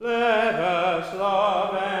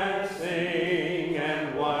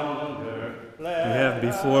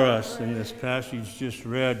have before us in this passage just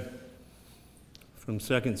read from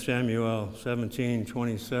 2 Samuel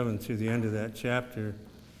 17:27 to the end of that chapter,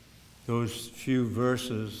 those few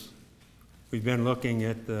verses, we've been looking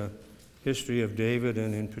at the history of David,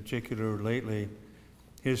 and in particular lately,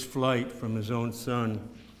 his flight from his own son,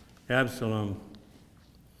 Absalom.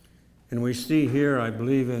 And we see here, I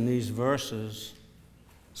believe, in these verses,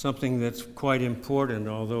 something that's quite important,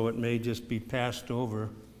 although it may just be passed over.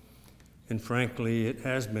 And frankly, it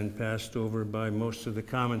has been passed over by most of the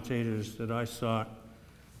commentators that I sought.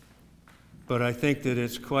 But I think that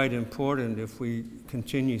it's quite important if we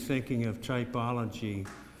continue thinking of typology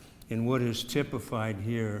and what is typified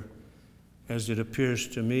here, as it appears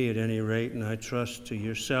to me at any rate, and I trust to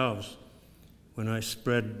yourselves when I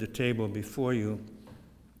spread the table before you.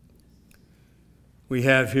 We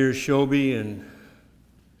have here Shobi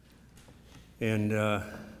and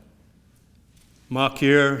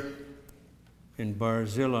Machir and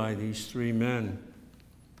Barzillai, these three men,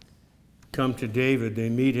 come to David. They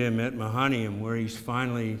meet him at Mahanaim, where he's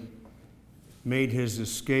finally made his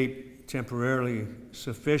escape temporarily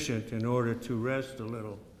sufficient in order to rest a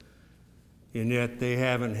little. And yet they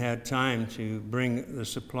haven't had time to bring the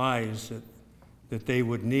supplies that they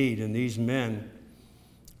would need. And these men,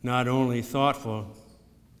 not only thoughtful,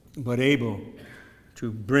 but able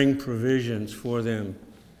to bring provisions for them,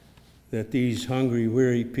 that these hungry,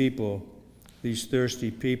 weary people, these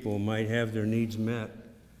thirsty people, might have their needs met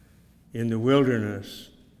in the wilderness.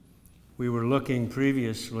 We were looking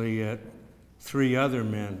previously at three other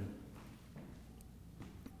men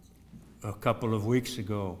a couple of weeks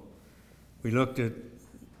ago. We looked at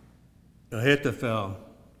Ahithophel.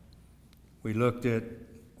 We looked at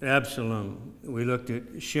Absalom. We looked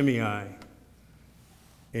at Shimei.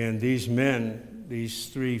 And these men, these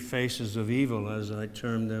three faces of evil, as I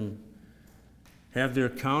term them, have their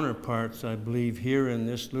counterparts, I believe, here in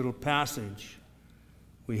this little passage.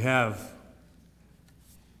 We have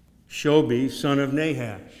Shobi, son of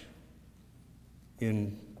Nahash,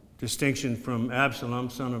 in distinction from Absalom,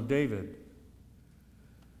 son of David.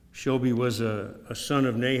 Shobi was a son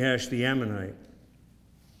of Nahash the Ammonite.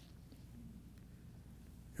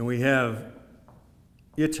 And we have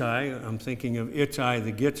Ittai, I'm thinking of Ittai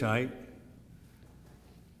the Gittite,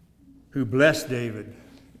 who blessed David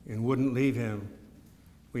and wouldn't leave him.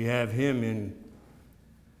 We have him in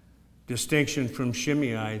distinction from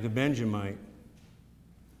Shimei the Benjamite,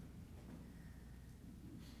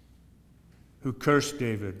 who cursed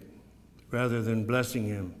David rather than blessing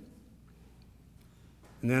him.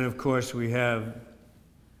 And then, of course, we have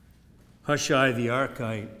Hushai the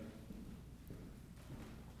Archite.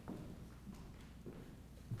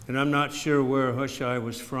 And I'm not sure where Hushai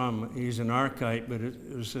was from. He's an Archite, but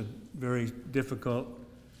it was a very difficult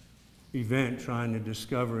event trying to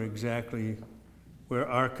discover exactly where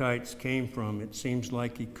Archites came from. It seems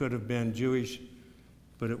like he could have been Jewish,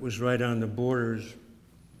 but it was right on the borders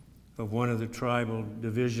of one of the tribal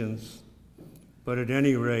divisions. But at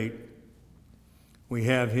any rate, we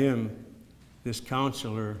have him, this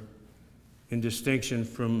counselor, in distinction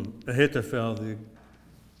from Ahithophel, the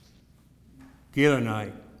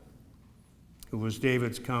Gilonite, who was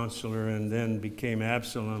David's counselor and then became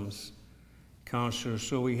Absalom's counselor.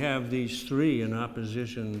 So we have these three in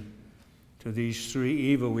opposition to these three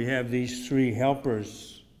evil. We have these three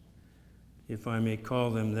helpers, if I may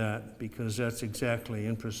call them that, because that's exactly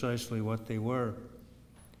and precisely what they were.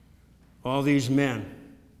 All these men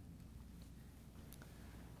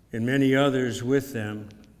and many others with them,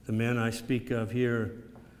 the men I speak of here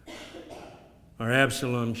are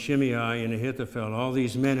Absalom, Shimei, and Ahithophel. All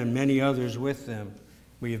these men and many others with them.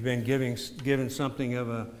 We have been given something of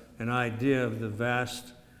an idea of the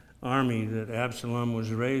vast army that Absalom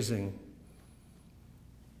was raising.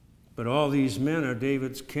 But all these men are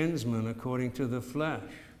David's kinsmen according to the flesh.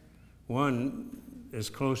 One, as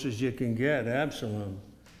close as you can get, Absalom.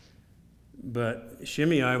 But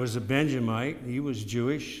Shimei was a Benjamite. He was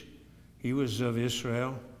Jewish. He was of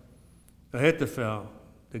Israel. Ahithophel,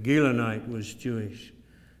 the Gilonite, was Jewish.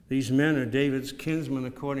 These men are David's kinsmen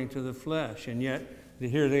according to the flesh, and yet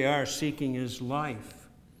here they are seeking his life,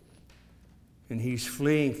 and he's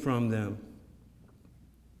fleeing from them.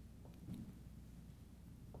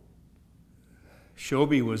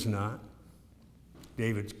 Shobi was not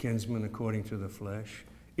David's kinsman according to the flesh.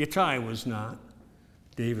 Ittai was not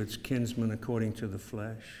David's kinsman according to the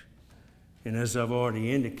flesh. And as I've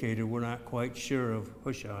already indicated, we're not quite sure of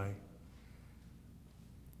Hushai.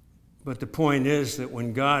 But the point is that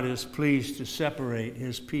when God is pleased to separate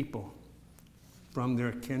his people from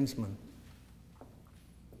their kinsmen,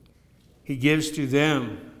 he gives to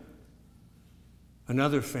them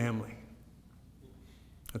another family,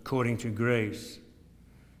 according to grace.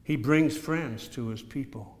 He brings friends to his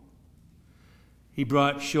people. He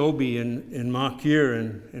brought Shobi and Machir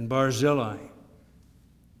and Barzillai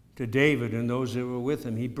to David and those that were with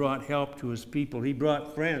him. He brought help to his people. He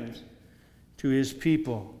brought friends to his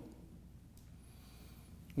people.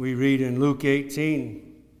 We read in Luke 18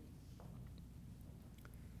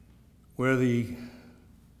 where the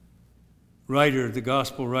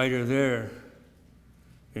gospel writer there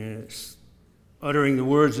is uttering the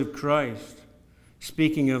words of Christ,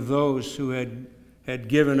 speaking of those who had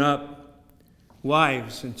given up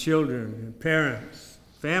wives and children and parents,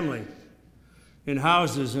 family, and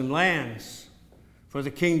houses and lands for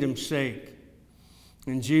the kingdom's sake.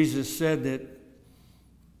 And Jesus said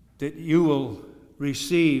that you will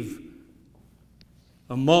receive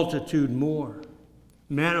a multitude more,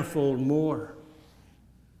 manifold more.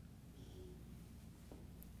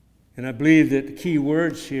 And I believe that the key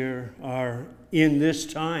words here are in this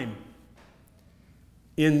time,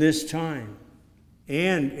 and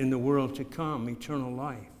in the world to come, eternal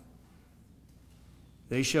life.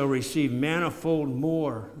 They shall receive manifold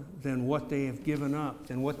more than what they have given up,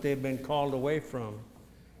 than what they've been called away from,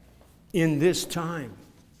 in this time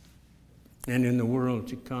and in the world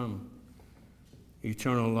to come,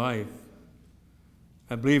 eternal life.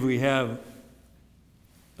 I believe we have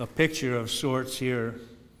a picture of sorts here,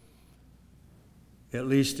 at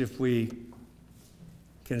least if we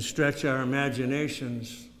can stretch our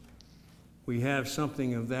imaginations. We have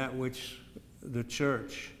something of that which the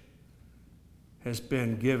church has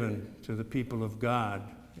been given to the people of God.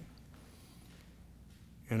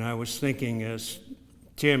 And I was thinking as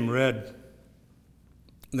Tim read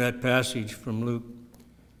that passage from Luke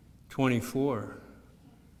 24,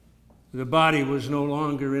 the body was no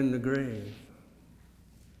longer in the grave.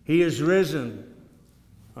 He is risen.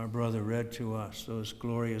 Our brother read to us those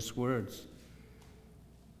glorious words.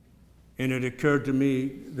 And it occurred to me,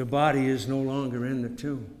 the body is no longer in the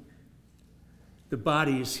tomb. The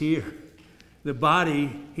body is here. The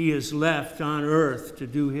body he has left on earth to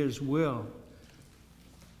do his will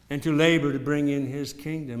and to labor to bring in his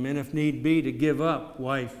kingdom, and if need be, to give up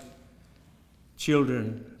wife,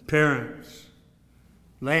 children, parents,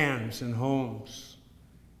 lands, and homes,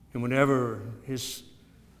 and whatever his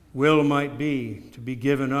will might be to be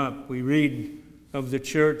given up. We read of the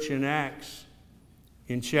church in Acts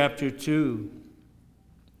in chapter 2.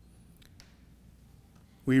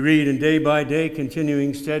 We read, and day by day,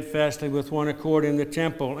 continuing steadfastly with one accord in the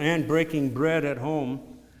temple and breaking bread at home,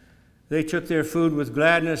 they took their food with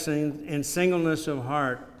gladness and singleness of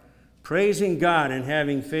heart, praising God and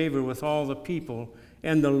having favor with all the people.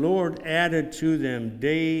 And the Lord added to them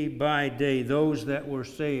day by day those that were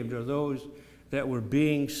saved, or those that were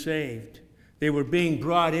being saved. They were being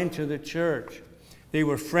brought into the church. They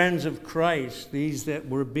were friends of Christ, these that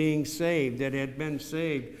were being saved, that had been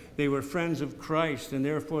saved. They were friends of Christ, and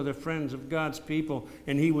therefore the friends of God's people.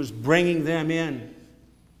 And he was bringing them in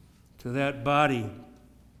to that body.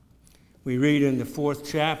 We read in the 4th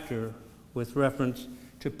chapter with reference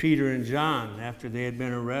to Peter and John after they had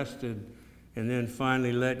been arrested and then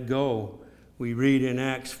finally let go. We read in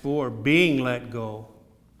Acts 4, being let go.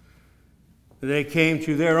 They came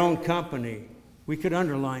to their own company. We could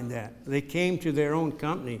underline that. They came to their own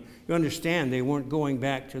company. You understand, they weren't going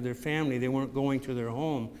back to their family. They weren't going to their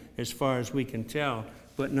home, as far as we can tell.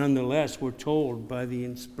 But nonetheless, we're told by the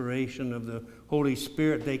inspiration of the Holy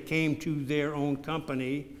Spirit, they came to their own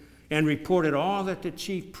company and reported all that the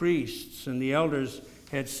chief priests and the elders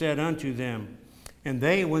had said unto them. And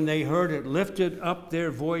they, when they heard it, lifted up their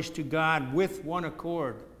voice to God with one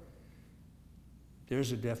accord.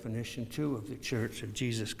 There's a definition, too, of the church of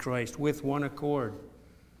Jesus Christ, with one accord.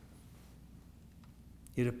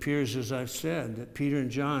 It appears, as I've said, that Peter and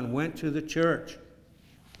John went to the church,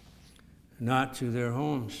 not to their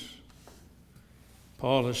homes.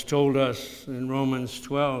 Paul has told us in Romans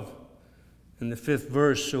 12, in the 5th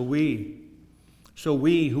verse, so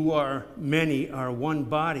we who are many are one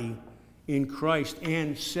body in Christ,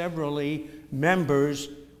 and severally members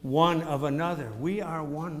one of another. We are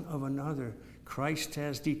one of another. Christ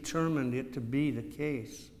has determined it to be the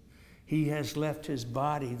case. He has left his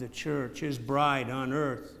body, the church, his bride on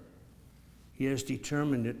earth. He has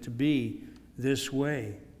determined it to be this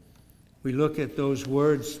way. We look at those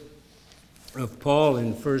words of Paul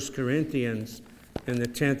in 1 Corinthians in the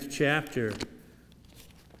 10th chapter,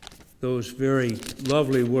 those very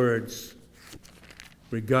lovely words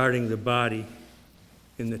regarding the body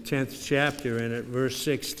in the 10th chapter and at verse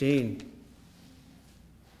 16.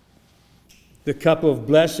 The cup of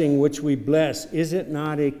blessing which we bless, is it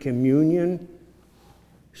not a communion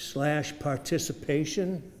 /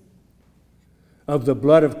 participation of the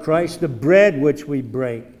blood of Christ, the bread which we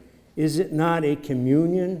break, is it not a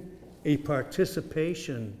communion, a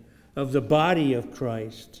participation of the body of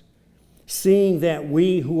Christ? Seeing that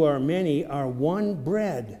we who are many are one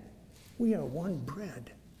bread. We are one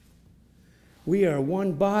bread. We are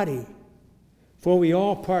one body, for we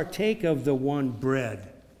all partake of the one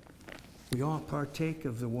bread. We all partake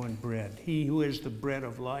of the one bread. He who is the bread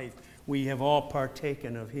of life, we have all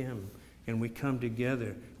partaken of him, and we come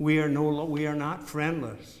together. We are not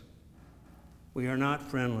friendless. We are not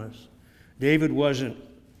friendless. David wasn't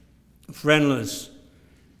friendless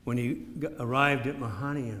when he arrived at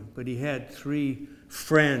Mahanaim, but he had 3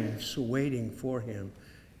 friends waiting for him,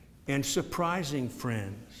 and surprising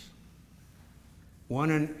friends. One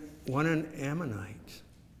an Ammonite,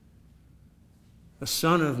 the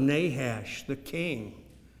son of Nahash, the king,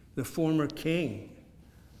 the former king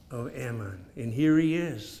of Ammon. And here he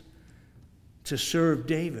is to serve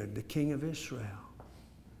David, the king of Israel.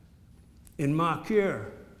 In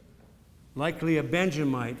Machir, likely a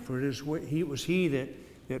Benjamite, for it was he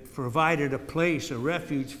that provided a place, a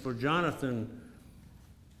refuge for Jonathan's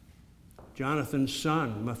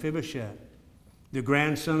son, Mephibosheth, the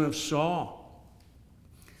grandson of Saul,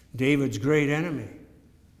 David's great enemy.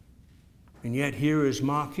 And yet here is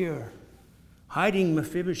Machir, hiding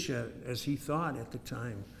Mephibosheth, as he thought at the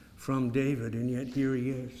time, from David. And yet here he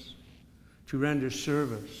is, to render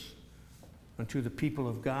service unto the people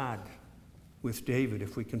of God with David,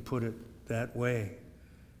 if we can put it that way.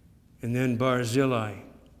 And then Barzillai,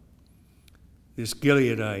 this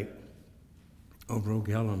Gileadite of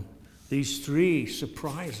Rogelim. These 3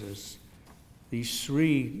 surprises, these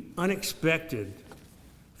 3 unexpected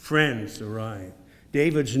friends arrive.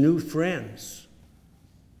 David's new friends,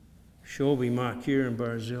 Shobi, Machir, and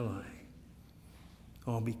Barzillai.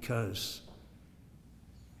 All because,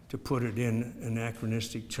 to put it in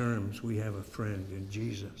anachronistic terms, we have a friend in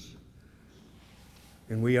Jesus.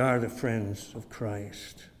 And we are the friends of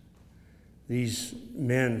Christ. These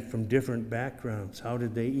men from different backgrounds, how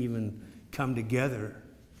did they even come together,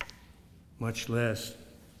 much less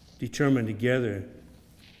determine together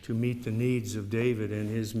to meet the needs of David and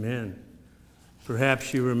his men?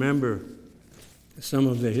 Perhaps you remember some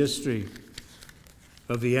of the history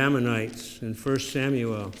of the Ammonites in 1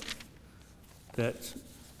 Samuel, that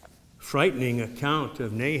frightening account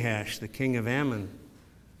of Nahash, the king of Ammon.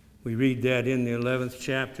 We read that in the 11th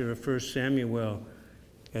chapter of 1 Samuel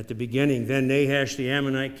at the beginning. Then Nahash the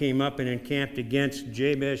Ammonite came up and encamped against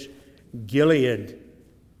Jabesh Gilead.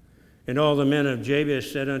 And all the men of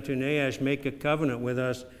Jabesh said unto Nahash, Make a covenant with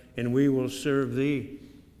us, and we will serve thee.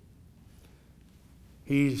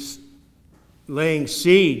 He's laying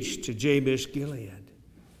siege to Jabesh Gilead.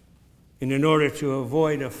 And in order to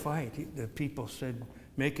avoid a fight, the people said,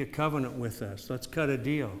 Make a covenant with us. Let's cut a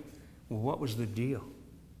deal. Well, what was the deal?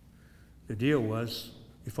 The deal was,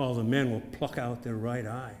 if all the men will pluck out their right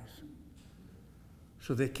eyes.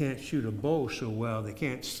 So they can't shoot a bow so well. They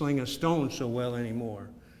can't sling a stone so well anymore.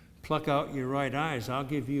 Pluck out your right eyes. I'll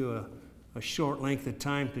give you a short length of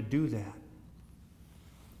time to do that.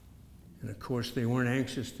 And of course, they weren't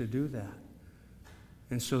anxious to do that.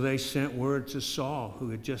 And so they sent word to Saul, who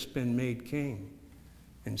had just been made king.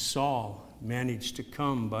 And Saul managed to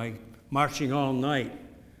come by marching all night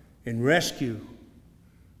and rescue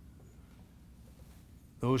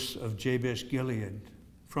those of Jabesh Gilead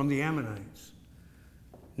from the Ammonites.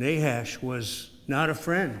 Nahash was not a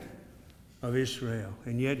friend of Israel,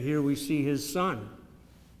 and yet here we see his son,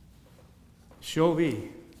 Shobi,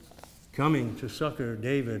 coming to succor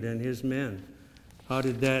David and his men. How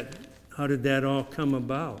did that all come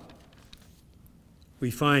about?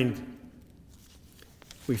 We find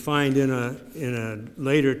in a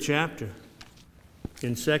later chapter,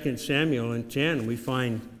 in 2 Samuel in 10, we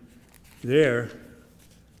find there,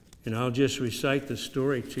 and I'll just recite the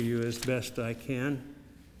story to you as best I can,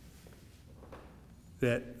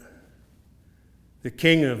 that the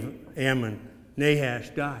king of Ammon, Nahash,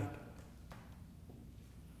 died.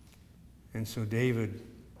 And so David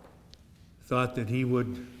thought that he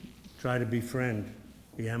would try to befriend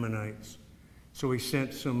the Ammonites. So he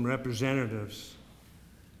sent some representatives.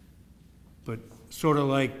 But sort of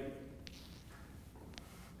like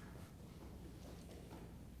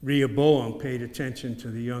Rehoboam paid attention to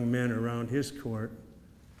the young men around his court,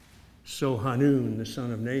 so Hanun, the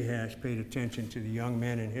son of Nahash, paid attention to the young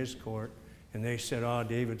men in his court. And they said,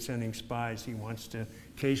 David's sending spies. He wants to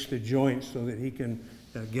case the joints so that he can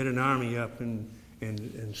get an army up and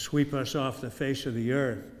sweep us off the face of the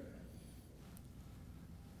earth.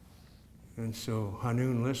 And so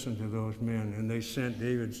Hanun listened to those men, and they sent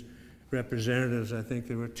David's representatives. I think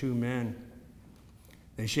there were 2 men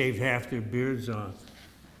They shaved half their beards off,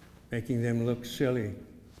 making them look silly.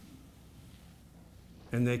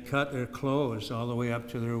 And they cut their clothes all the way up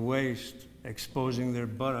to their waist, exposing their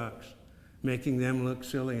buttocks, making them look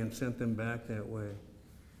silly, and sent them back that way.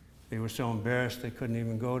 They were so embarrassed they couldn't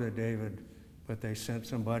even go to David, but they sent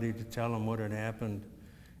somebody to tell them what had happened.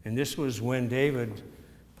 And this was when David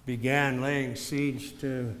began laying siege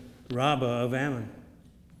to Rabbah of Ammon.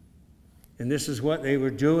 And this is what they were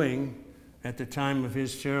doing at the time of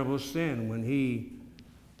his terrible sin, when he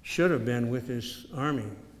should have been with his army.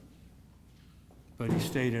 But he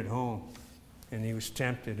stayed at home, and he was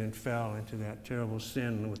tempted and fell into that terrible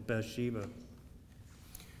sin with Bathsheba.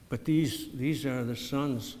 But these are the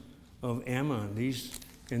sons of Ammon. We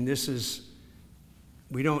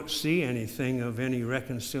don't see anything of any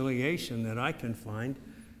reconciliation that I can find.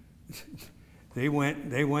 They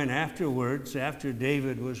went afterwards, after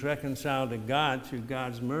David was reconciled to God through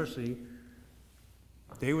God's mercy.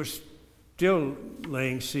 They were still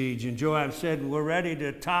laying siege. And Joab said, "We're ready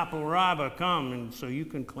to topple Rabbah, come, and so you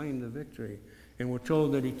can claim the victory." And we're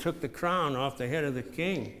told that he took the crown off the head of the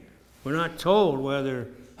king. We're not told whether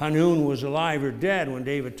Hanun was alive or dead when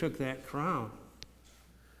David took that crown.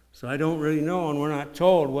 So I don't really know, and we're not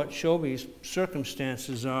told what Shobi's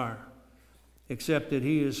circumstances are, except that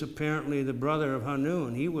he is apparently the brother of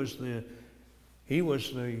Hanun. He would have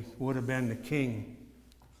been the king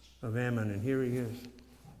of Ammon, and here he is,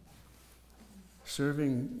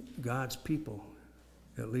 serving God's people,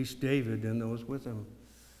 at least David and those with him,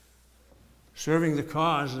 serving the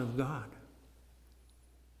cause of God.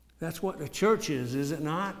 That's what the church is it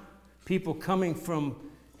not? People coming from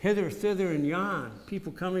hither, thither, and yon,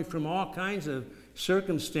 people coming from all kinds of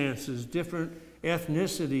circumstances, different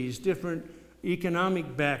ethnicities, different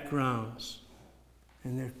economic backgrounds,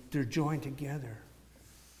 and they're joined together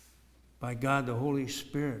by God the Holy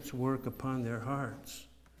Spirit's work upon their hearts.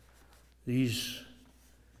 These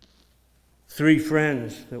three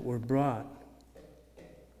friends that were brought,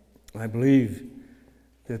 I believe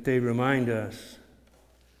that they remind us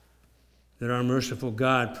that our merciful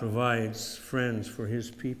God provides friends for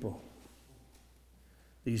his people.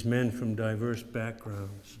 These men from diverse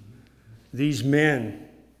backgrounds. These men,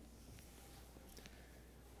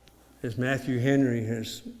 as Matthew Henry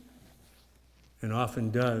has, and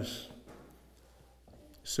often does,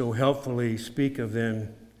 so helpfully speak of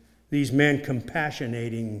them, these men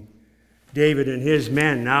compassionating David and his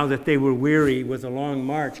men, now that they were weary with a long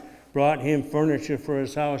march, brought him furniture for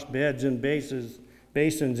his house, beds and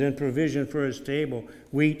basins and provision for his table,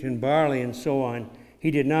 wheat and barley and so on.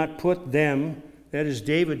 He did not put them, that is,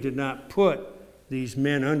 David did not put these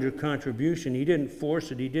men under contribution. He didn't force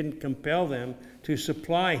it. He didn't compel them to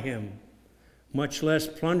supply him, much less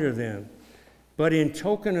plunder them. But in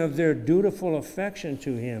token of their dutiful affection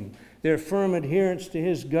to him, their firm adherence to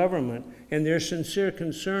his government, and their sincere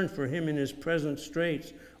concern for him in his present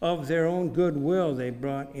straits, of their own good will they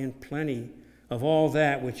brought in plenty of all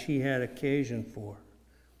that which he had occasion for.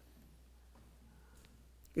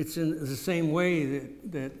 It's in the same way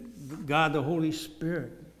that God the Holy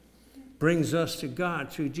Spirit brings us to God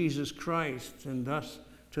through Jesus Christ, and thus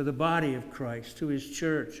to the body of Christ, to his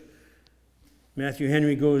church. Matthew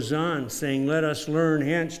Henry goes on saying, "Let us learn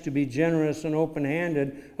hence to be generous and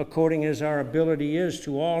open-handed according as our ability is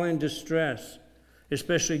to all in distress,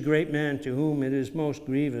 especially great men to whom it is most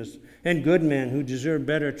grievous, and good men who deserve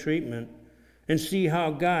better treatment, and see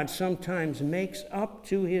how God sometimes makes up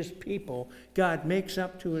to his people." God makes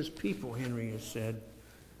up to his people, Henry has said,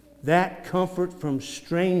 "that comfort from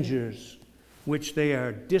strangers which they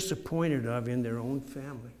are disappointed of in their own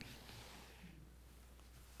family."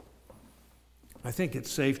 I think it's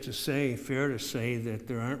safe to say, fair to say, that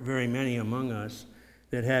there aren't very many among us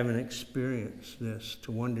that haven't experienced this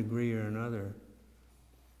to one degree or another.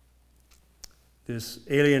 This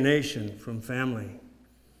alienation from family.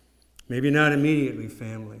 Maybe not immediate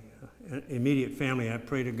family. I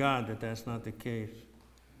pray to God that that's not the case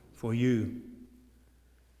for you.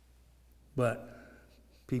 But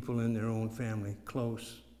people in their own family,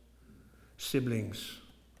 close, siblings,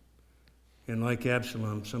 and like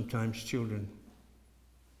Absalom, sometimes children.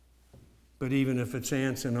 But even if it's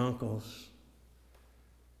aunts and uncles,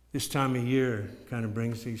 this time of year kind of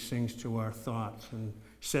brings these things to our thoughts and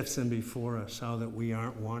sets them before us, how that we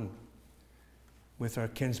aren't one with our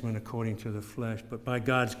kinsmen according to the flesh, but by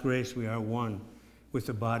God's grace we are one with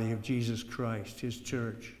the body of Jesus Christ, his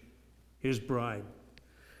church, his bride.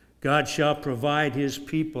 God shall provide his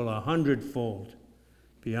people 100-fold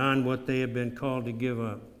beyond what they have been called to give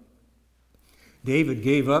up. David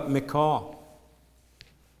gave up Michal,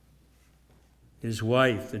 his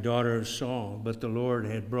wife, the daughter of Saul, but the Lord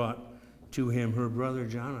had brought to him her brother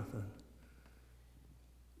Jonathan.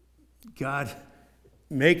 God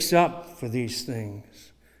makes up for these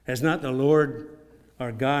things. Has not the Lord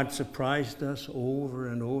our God surprised us over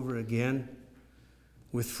and over again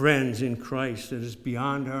with friends in Christ that is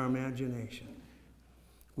beyond our imagination?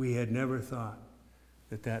 We had never thought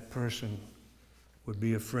that that person would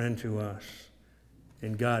be a friend to us,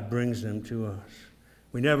 and God brings them to us.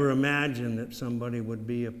 We never imagined that somebody would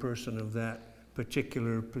be a person of that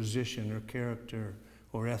particular position or character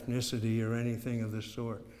or ethnicity or anything of the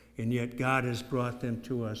sort. And yet God has brought them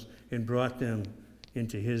to us and brought them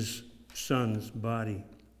into his Son's body.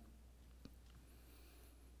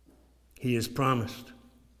 He has promised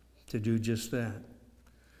to do just that.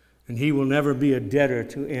 And he will never be a debtor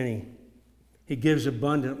to any. He gives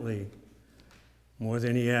abundantly more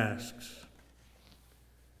than he asks.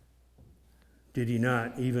 Did he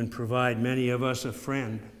not even provide many of us a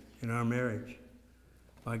friend in our marriage?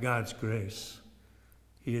 By God's grace,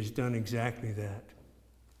 he has done exactly that.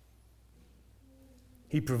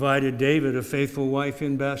 He provided David a faithful wife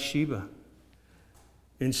in Bathsheba.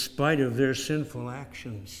 In spite of their sinful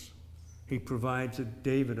actions, he provides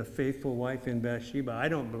David a faithful wife in Bathsheba. I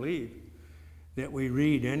don't believe that we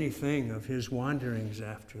read anything of his wanderings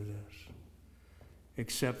after this,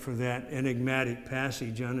 except for that enigmatic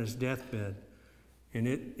passage on his deathbed. And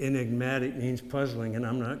enigmatic means puzzling, and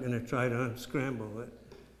I'm not going to try to unscramble it.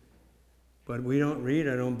 But we don't read,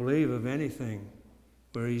 I don't believe, of anything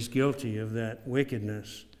where he's guilty of that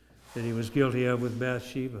wickedness that he was guilty of with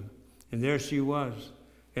Bathsheba. And there she was,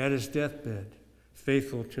 at his deathbed,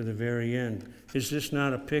 faithful to the very end. Is this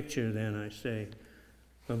not a picture, then, I say,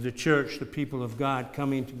 of the church, the people of God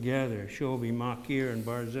coming together, Shobi, Machir, and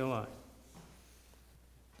Barzillai?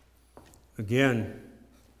 Again,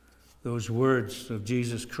 those words of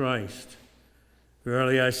Jesus Christ.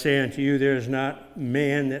 Verily I say unto you, there is not a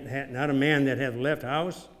man that hath left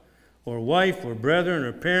house, or wife, or brethren,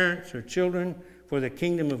 or parents, or children, for the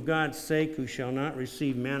kingdom of God's sake, who shall not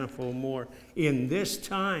receive manifold more in this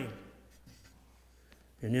time,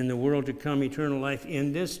 and in the world to come eternal life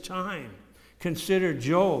in this time. Consider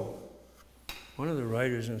Job. One of the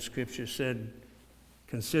writers in Scripture said,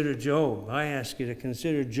 consider Job. I ask you to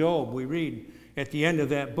consider Job. We read at the end of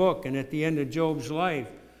that book and at the end of Job's life,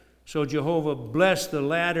 so Jehovah blessed the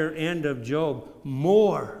latter end of Job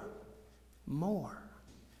more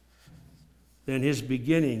than his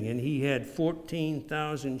beginning. And he had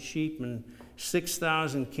 14,000 sheep and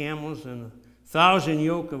 6,000 camels and 1,000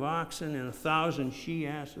 yoke of oxen and 1,000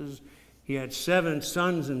 she-asses. He had 7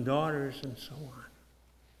 sons and daughters and so on.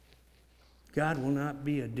 God will not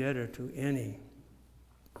be a debtor to any.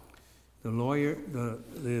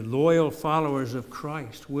 The loyal followers of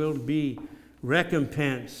Christ will be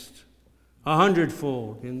recompensed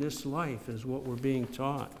 100-fold in this life, is what we're being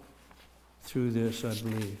taught through this, I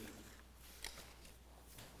believe.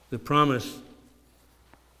 The promise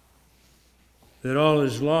that all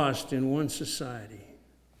is lost in one society,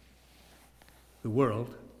 the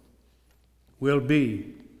world, will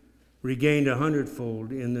be regained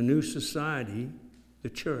 100-fold in the new society, the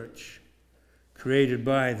church, created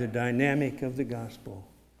by the dynamic of the gospel,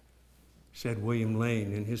 said William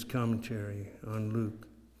Lane in his commentary on Luke.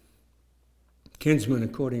 Kinsman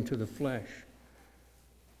according to the flesh,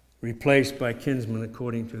 replaced by kinsman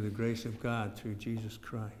according to the grace of God through Jesus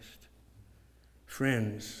Christ.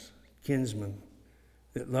 Friends, kinsmen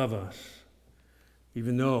that love us,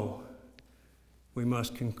 even though we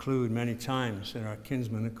must conclude many times that our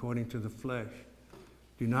kinsmen according to the flesh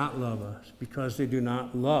do not love us because they do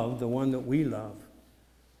not love the one that we love,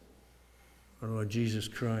 our Lord Jesus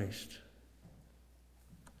Christ.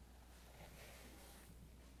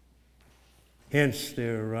 Hence,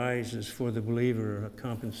 there arises for the believer a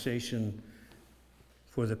compensation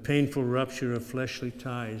for the painful rupture of fleshly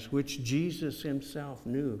ties, which Jesus himself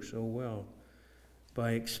knew so well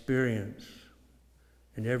by experience.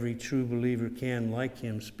 And every true believer can, like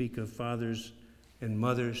him, speak of fathers and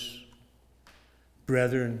mothers,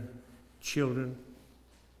 brethren, children,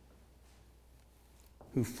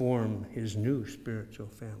 who form his new spiritual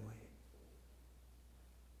family.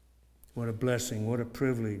 What a blessing, what a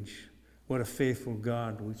privilege, what a faithful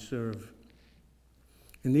God we serve.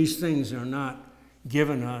 And these things are not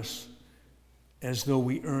given us as though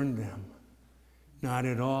we earned them. Not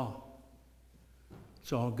at all.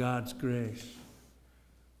 It's all God's grace.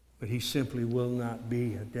 But he simply will not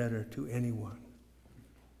be a debtor to anyone.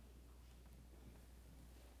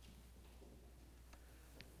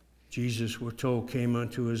 Jesus, we're told, came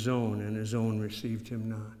unto his own, and his own received him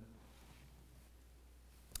not.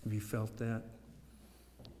 Have you felt that?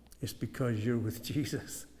 It's because you're with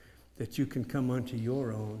Jesus that you can come unto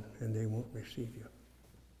your own and they won't receive you.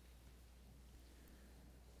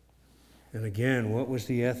 And again, what was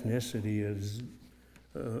the ethnicity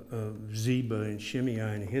of Ziba and Shimei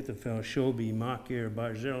and Ahithophel, Shobi, Machir,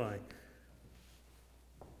 Barzillai?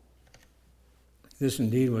 This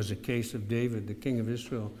indeed was a case of David, the king of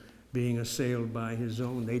Israel, being assailed by his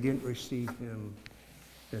own. They didn't receive him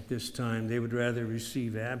at this time. They would rather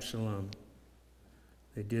receive Absalom.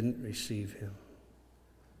 They didn't receive him.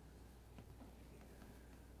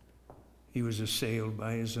 He was assailed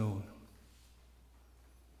by his own.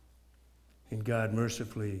 And God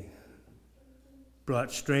mercifully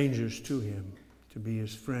brought strangers to him to be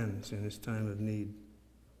his friends in his time of need.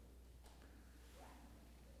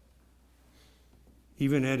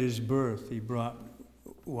 Even at his birth, he brought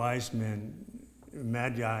wise men,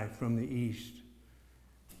 magi from the east.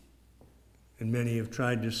 And many have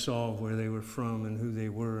tried to solve where they were from and who they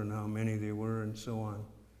were and how many they were and so on.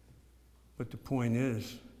 But the point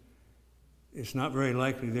is, it's not very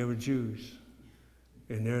likely they were Jews.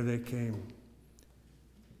 And there they came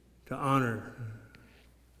to honor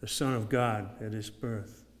the Son of God at his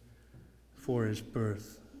birth, for his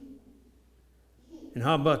birth. And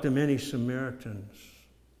how about the many Samaritans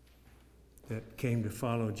that came to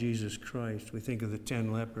follow Jesus Christ? We think of the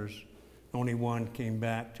 10 lepers. Only one came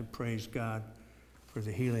back to praise God for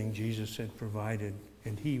the healing Jesus had provided,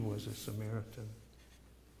 and he was a Samaritan.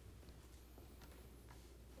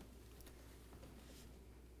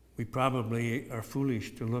 We probably are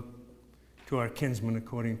foolish to look to our kinsmen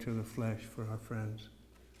according to the flesh for our friends.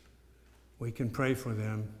 We can pray for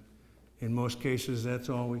them. In most cases, that's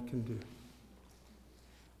all we can do.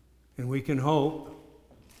 And we can hope,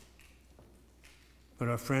 but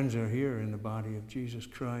our friends are here in the body of Jesus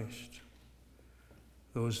Christ.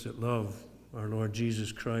 Those that love our Lord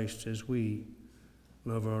Jesus Christ as we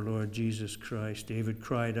love our Lord Jesus Christ. David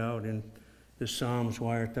cried out in the Psalms,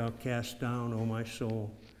 "Why art thou cast down, O my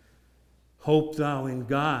soul? Hope thou in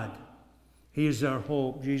God." He is our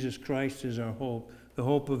hope. Jesus Christ is our hope. The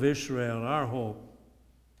hope of Israel, our hope.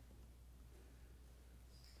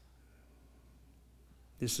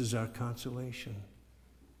 This is our consolation.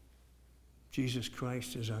 Jesus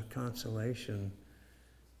Christ is our consolation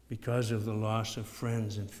because of the loss of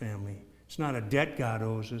friends and family. It's not a debt God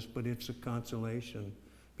owes us, but it's a consolation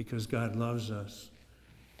because God loves us.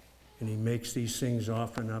 And he makes these things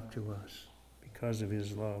often up to us because of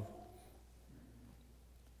his love.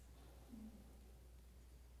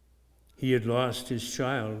 He had lost his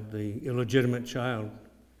child, the illegitimate child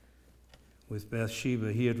with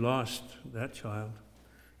Bathsheba. He had lost that child.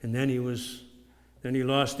 And then he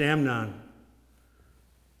lost Amnon.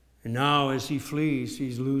 And now as he flees,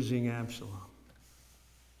 he's losing Absalom.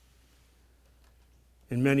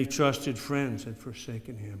 And many trusted friends had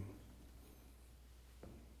forsaken him.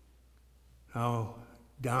 How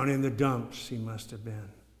down in the dumps he must have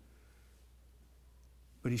been.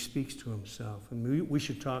 But he speaks to himself. And we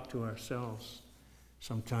should talk to ourselves.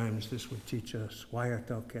 Sometimes this would teach us, "Why art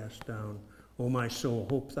thou cast down? O my soul,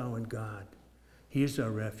 hope thou in God." He is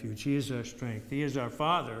our refuge. He is our strength. He is our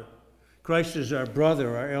Father. Christ is our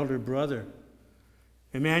brother, our elder brother.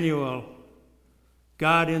 Emmanuel,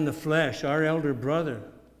 God in the flesh, our elder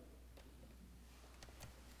brother.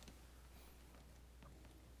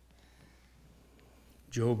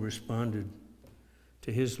 Job responded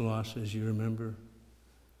to his losses, you remember.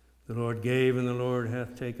 The Lord gave and the Lord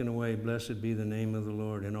hath taken away. Blessed be the name of the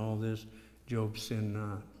Lord. In all this, Job sinned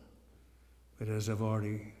not. But as I've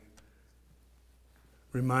already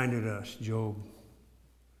reminded us, Job,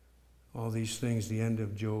 all these things, the end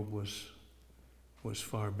of Job was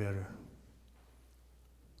far better.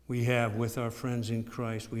 We have, with our friends in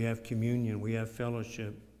Christ, we have communion, we have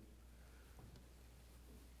fellowship.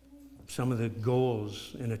 Some of the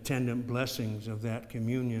goals and attendant blessings of that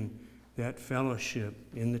communion, that fellowship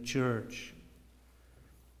in the church.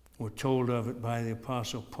 We're told of it by the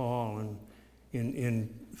Apostle Paul and in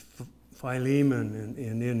Philemon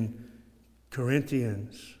and in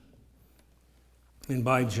Corinthians and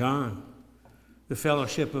by John. The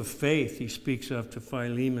fellowship of faith he speaks of to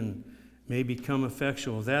Philemon may become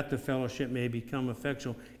effectual, that the fellowship may become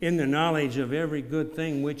effectual in the knowledge of every good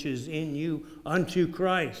thing which is in you unto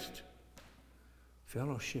Christ.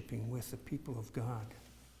 Fellowshipping with the people of God.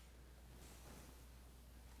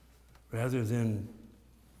 Rather than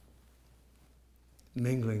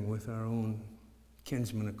mingling with our own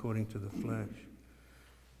kinsmen according to the flesh.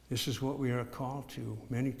 This is what we are called to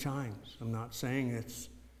many times. I'm not saying it's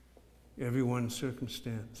everyone's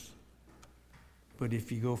circumstance. But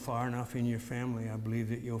if you go far enough in your family, I believe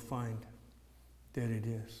that you'll find that it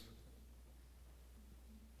is.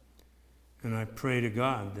 And I pray to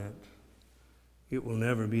God that it will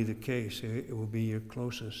never be the case. It will be your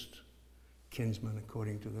closest kinsman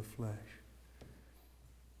according to the flesh.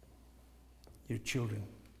 Your children,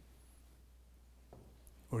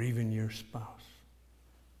 or even your spouse.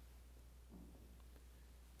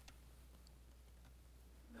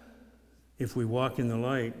 If we walk in the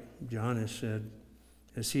light, John has said,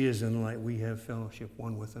 as he is in the light, we have fellowship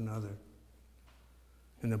one with another.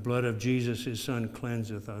 And the blood of Jesus, his Son,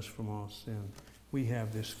 cleanseth us from all sin. We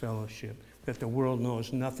have this fellowship that the world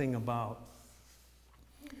knows nothing about,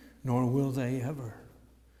 nor will they ever.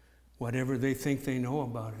 Whatever they think they know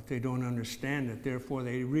about it, they don't understand it. Therefore,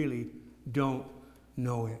 they really don't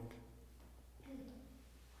know it.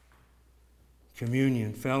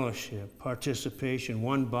 Communion, fellowship, participation,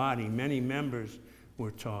 one body, many members were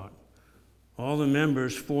taught. All the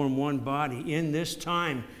members form one body. In this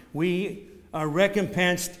time, we are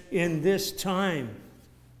recompensed in this time.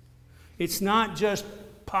 It's not just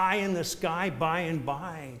pie in the sky by and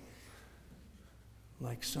by,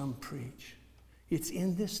 like some preach. It's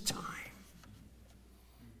in this time.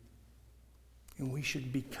 And we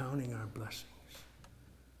should be counting our blessings.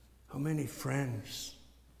 How many friends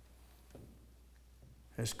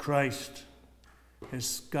has Christ,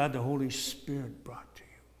 has God the Holy Spirit brought to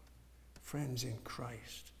you? Friends in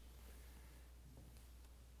Christ.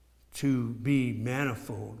 To be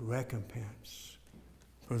manifold recompense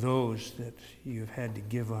for those that you've had to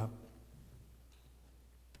give up.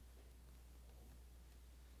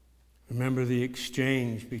 Remember the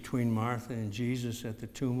exchange between Martha and Jesus at the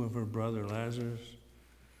tomb of her brother Lazarus?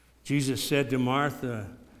 Jesus said to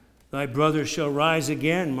Martha, "Thy brother shall rise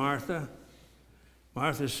again, Martha."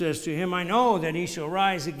 Martha says to him, "I know that he shall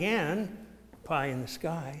rise again," pie in the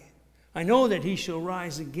sky. "I know that he shall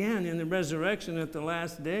rise again in the resurrection at the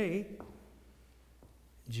last day."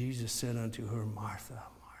 Jesus said unto her, "Martha,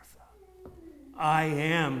 Martha, I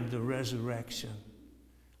am the resurrection.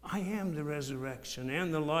 I am the resurrection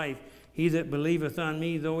and the life. He that believeth on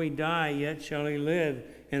me, though he die, yet shall he live."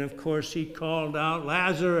 And of course he called out,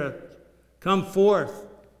 "Lazarus, come forth."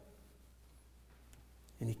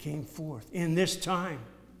 And he came forth in this time.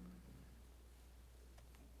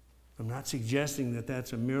 I'm not suggesting that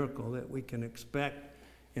that's a miracle that we can expect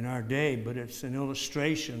in our day, but it's an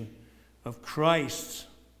illustration of Christ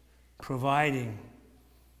providing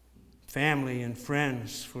family and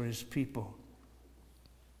friends for his people.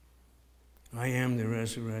 I am the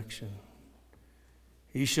resurrection.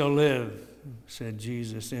 He shall live, said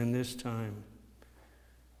Jesus, in this time.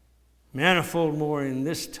 Manifold more in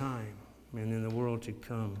this time and in the world to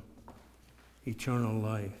come. Eternal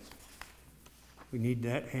life. We need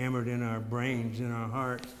that hammered in our brains, in our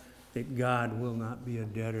hearts, that God will not be a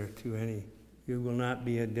debtor to any. He will not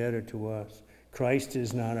be a debtor to us. Christ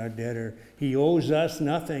is not our debtor. He owes us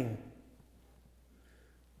nothing.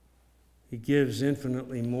 He gives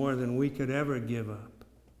infinitely more than we could ever give up.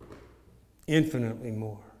 Infinitely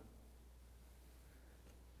more.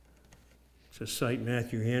 To cite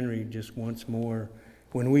Matthew Henry just once more,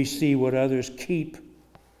 when we see what others keep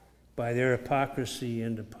by their hypocrisy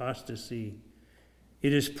and apostasy,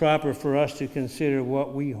 it is proper for us to consider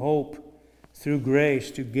what we hope through grace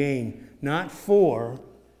to gain, not for,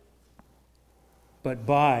 but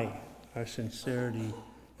by our sincerity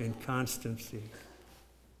and constancy.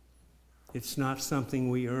 It's not something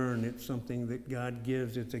we earn. It's something that God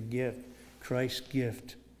gives. It's a gift, Christ's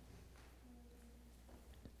gift.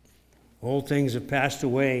 Old things have passed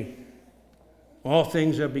away. All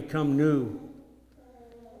things have become new.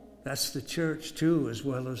 That's the church too, as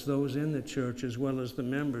well as those in the church, as well as the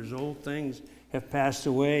members. Old things have passed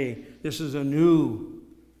away. This is a new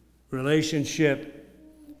relationship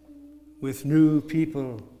with new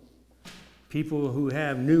people. People who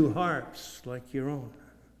have new hearts like your own.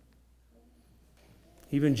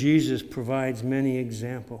 Even Jesus provides many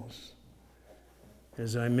examples.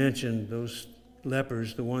 As I mentioned, those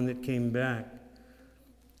lepers, the one that came back,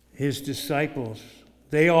 his disciples,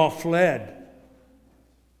 they all fled.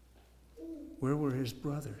 Where were his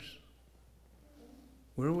brothers?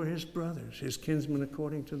 Where were his brothers, his kinsmen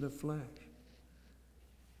according to the flesh?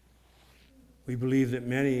 We believe that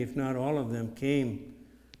many, if not all of them, came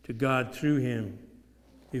to God through him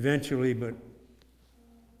eventually, but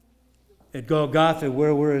at Golgotha,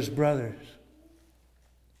 where were his brothers?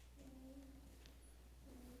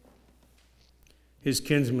 His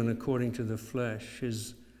kinsmen according to the flesh,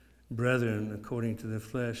 his brethren according to the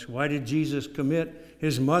flesh. Why did Jesus commit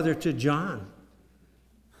his mother to John,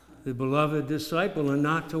 the beloved disciple, and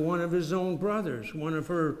not to one of his own brothers, one of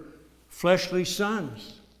her fleshly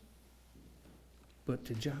sons, but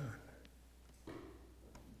to John,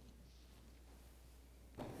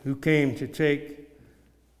 who came to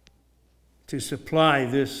to supply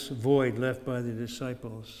this void left by the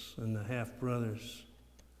disciples and the half-brothers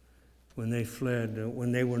when they fled,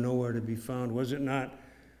 when they were nowhere to be found? Was it not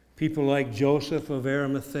people like Joseph of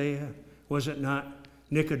Arimathea? Was it not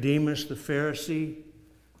Nicodemus the Pharisee?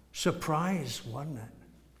 Surprise, wasn't it?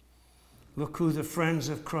 Look who the friends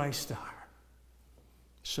of Christ are.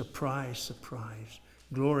 Surprise, surprise.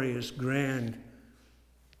 Glorious, grand,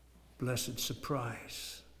 blessed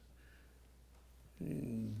surprise.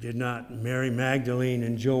 Did not Mary Magdalene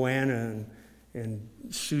and Joanna and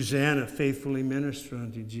Susanna faithfully minister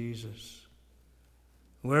unto Jesus?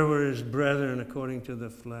 Where were his brethren according to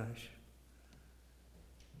the flesh?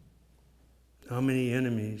 How many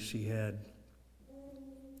enemies he had?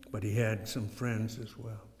 But he had some friends as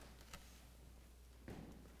well.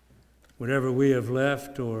 Whatever we have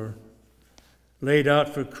left or laid out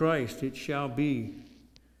for Christ, it shall be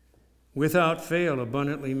without fail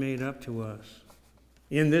abundantly made up to us.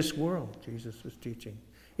 In this world, Jesus was teaching,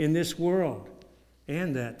 in this world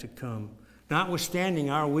and that to come, notwithstanding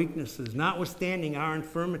our weaknesses, notwithstanding our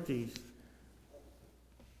infirmities.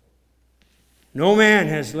 No man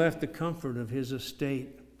has left the comfort of his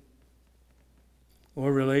estate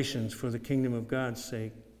or relations for the kingdom of God's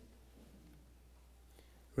sake,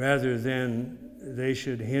 rather than they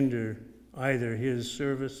should hinder either his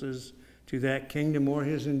services to that kingdom or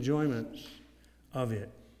his enjoyments of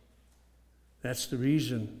it. That's the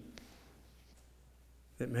reason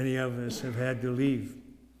that many of us have had to leave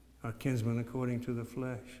our kinsmen according to the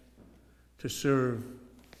flesh, to serve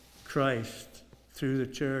Christ through the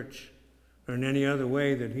church or in any other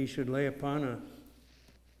way that he should lay upon us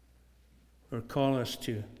or call us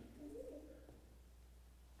to.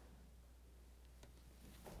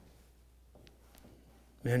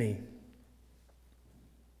 Many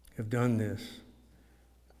have done this,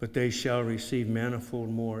 but they shall receive manifold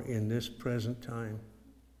more in this present time.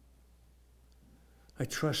 I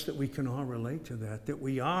trust that we can all relate to that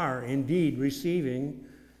we are indeed receiving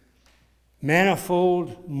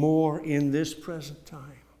manifold more in this present time.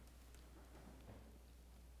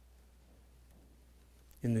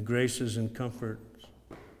 In the graces and comforts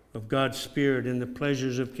of God's Spirit, in the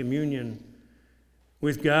pleasures of communion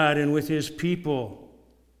with God and with his people.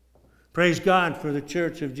 Praise God for the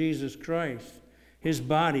church of Jesus Christ, his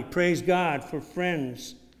body. Praise God for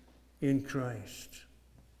friends in Christ.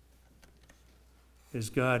 As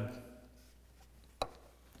God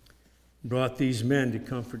brought these men to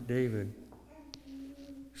comfort David,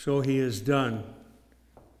 so he has done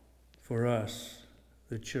for us,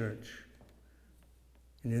 the church.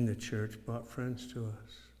 And in the church brought friends to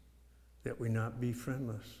us, that we not be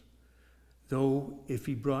friendless. Though if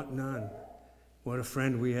he brought none, what a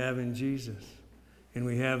friend we have in Jesus. And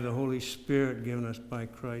we have the Holy Spirit given us by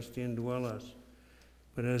Christ to indwell us.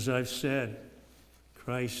 But as I've said,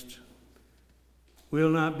 Christ will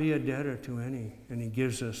not be a debtor to any, and he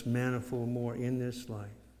gives us manifold more in this life.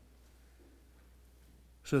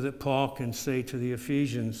 So that Paul can say to the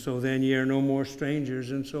Ephesians, so then ye are no more strangers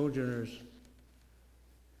and sojourners,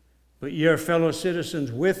 but ye are fellow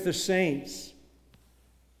citizens with the saints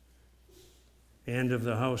and of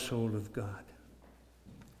the household of God,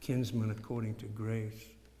 kinsmen according to grace.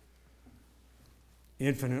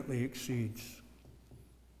 Infinitely exceeds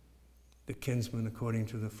the kinsman according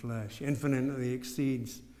to the flesh. Infinitely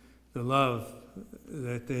exceeds the love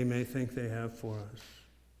that they may think they have for us.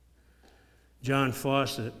 John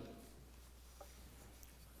Fawcett,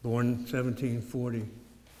 born 1740,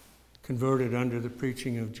 converted under the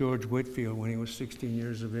preaching of George Whitefield when he was 16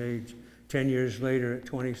 years of age. 10 years later, at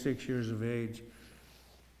 26 years of age,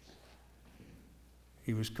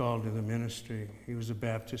 he was called to the ministry. He was a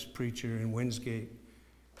Baptist preacher in Winsgate,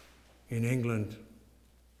 in England.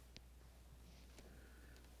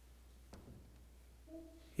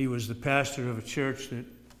 He was the pastor of a church that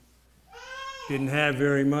didn't have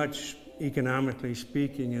very much, economically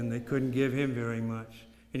speaking, and they couldn't give him very much.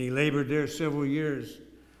 And he labored there several years.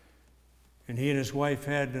 And he and his wife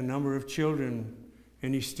had a number of children,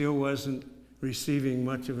 and he still wasn't receiving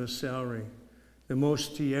much of a salary. The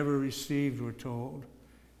most he ever received, we're told,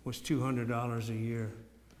 was $200 a year.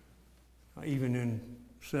 Even in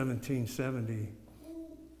 1770,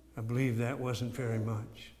 I believe that wasn't very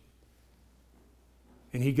much.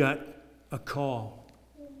 And he got a call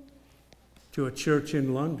to a church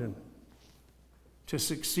in London to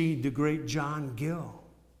succeed the great John Gill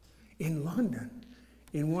in London,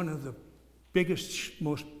 in one of the biggest,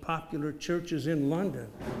 most popular churches in London.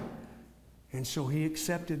 And so he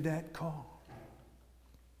accepted that call.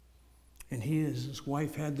 And he and his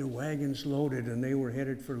wife had their wagons loaded, and they were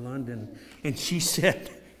headed for London. And she said,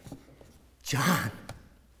 John,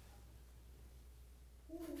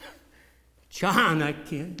 John, I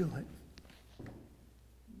can't do it.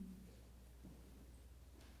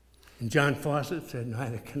 And John Fawcett said,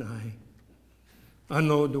 neither can I.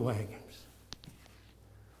 Unload the wagons.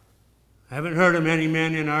 I haven't heard of many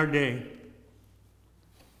men in our day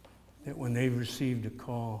that when they received a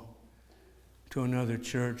call to another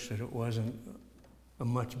church that it wasn't a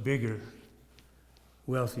much bigger,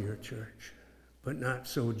 wealthier church. But not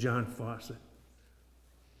so John Fawcett.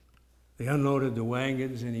 They unloaded the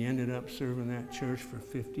wagons and he ended up serving that church for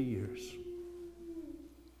 50 years.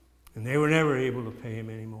 And they were never able to pay him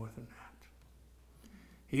any more than that.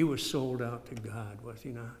 He was sold out to God, was he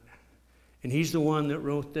not? And he's the one that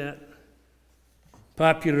wrote that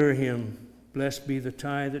popular hymn, "Blessed be the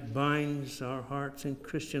tie that binds our hearts in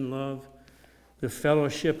Christian love. The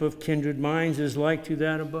fellowship of kindred minds is like to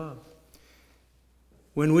that above.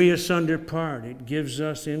 When we asunder part, it gives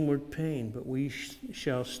us inward pain, but we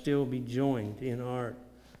shall still be joined in art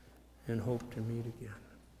and hope to meet again."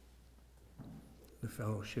 The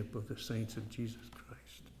fellowship of the saints of Jesus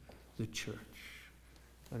Christ, the church.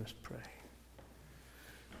 Let us pray.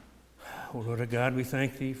 Oh, Lord of God, we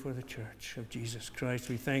thank Thee for the church of Jesus Christ.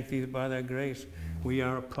 We thank Thee that by Thy grace we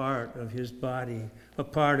are a part of His body, a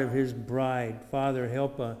part of His bride. Father,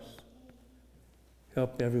 help us.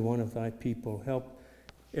 Help every one of Thy people. Help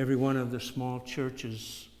every one of the small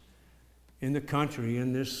churches in the country,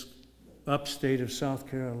 in this upstate of South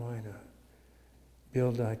Carolina.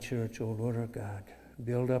 Build Thy church, O Lord our God.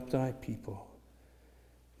 Build up Thy people,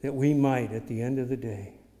 that we might, at the end of the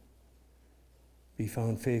day, be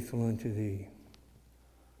found faithful unto Thee.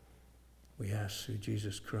 We ask through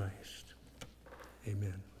Jesus Christ.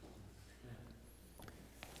 Amen.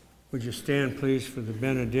 Would you stand, please, for the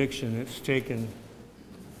benediction? It's taken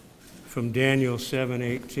from Daniel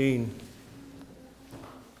 7:18.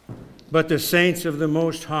 But the saints of the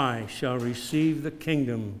Most High shall receive the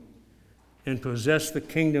kingdom and possess the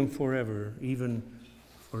kingdom forever, even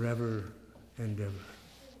forever and ever.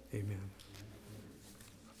 Amen.